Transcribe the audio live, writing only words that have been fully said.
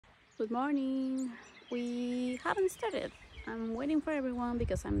Good morning. We haven't started. I'm waiting for everyone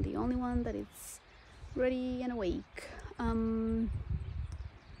because I'm the only one that is ready and awake.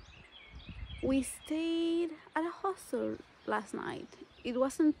 We stayed at a hostel last night. It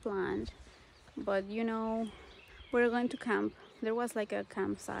wasn't planned, but we're going to camp. There was like a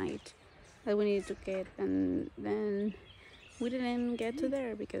campsite that we needed to get, and then we didn't get to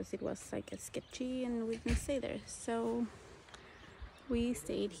there because it was like a sketchy and we didn't stay there. So we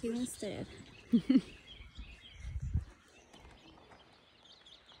stayed here instead.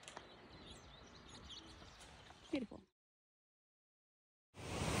 Beautiful.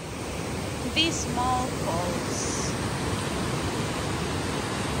 Dismall Falls.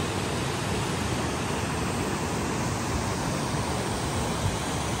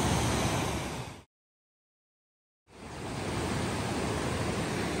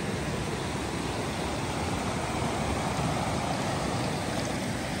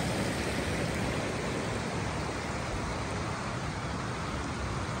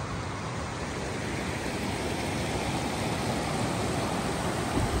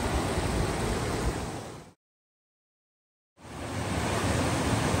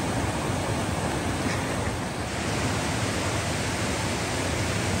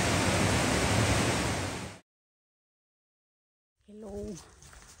 Hello.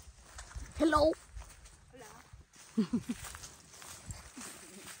 Hello. Hola.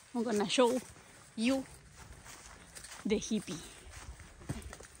 I'm gonna show you the hippie.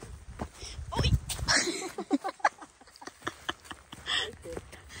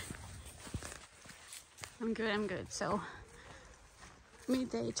 I'm good. So,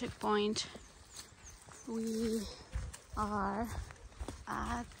 midday checkpoint. We are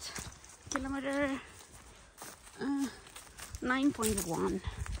at kilometer 9.1.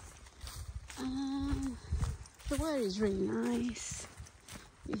 The weather is really nice.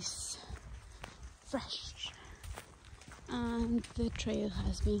 It's fresh, and the trail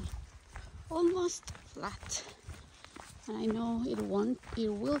has been almost flat. And I know it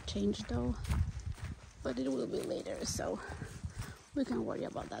will change though, but it will be later, so we can worry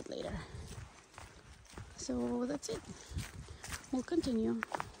about that later. So that's it. We'll continue.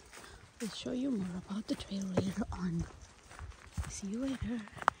 We'll show you more about the trail later on. See you later.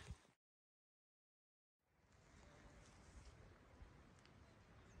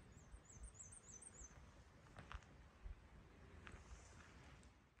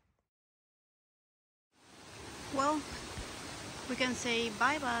 Well, we can say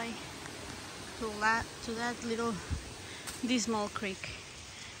bye-bye to that little Dismall Creek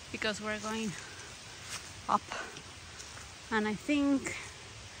because we're going up, and I think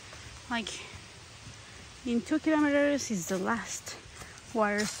like in 2 kilometers is the last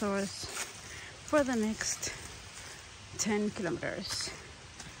water source for the next 10 kilometers.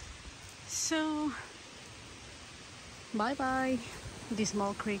 So bye-bye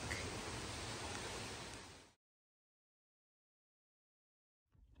Dismall Creek.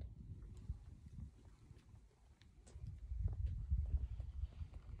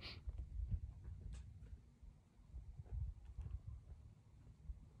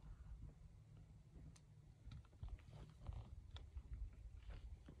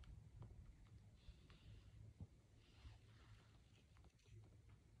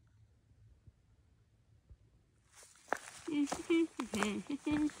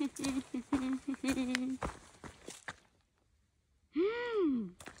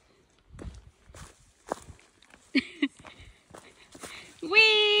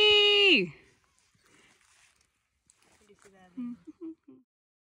 Wee!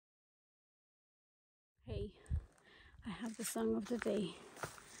 Hey, I have the song of the day,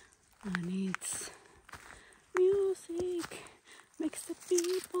 and it's music makes the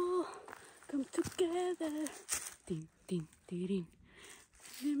people come together. Ding, ding, ding, ding.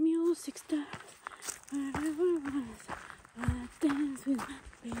 The music starts wherever I dance with my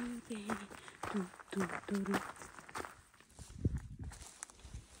baby. Do, do, do, do.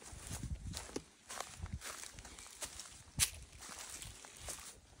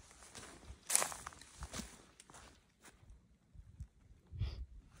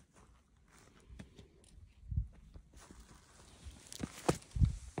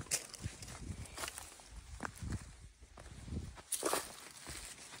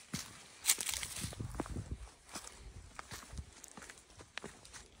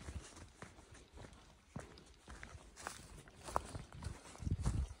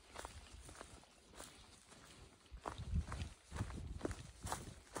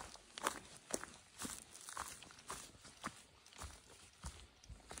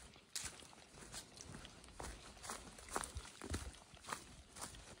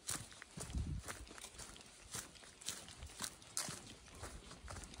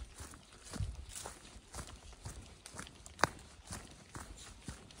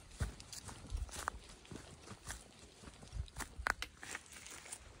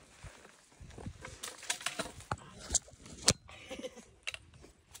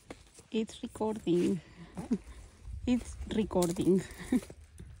 It's recording. It's recording.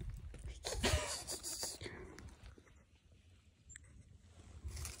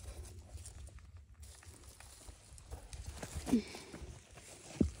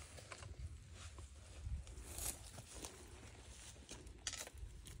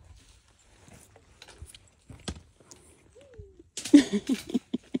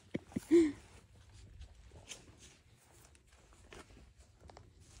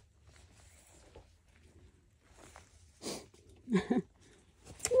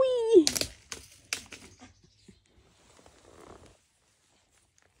 Whee!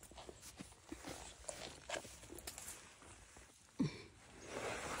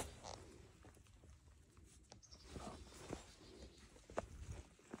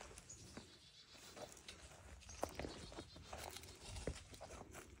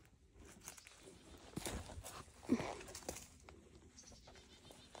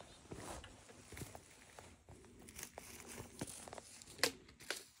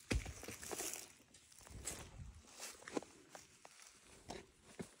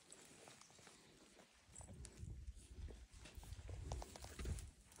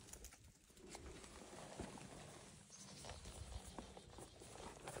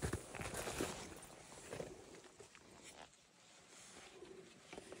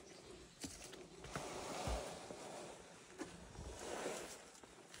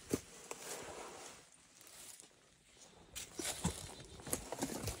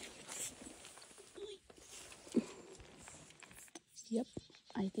 Yep,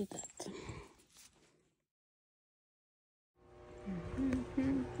 I did that.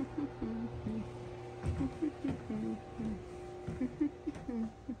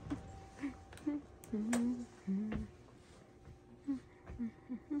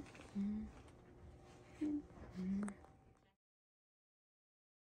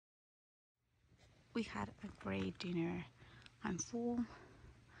 We had a great dinner. I'm full.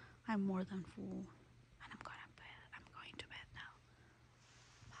 I'm more than full.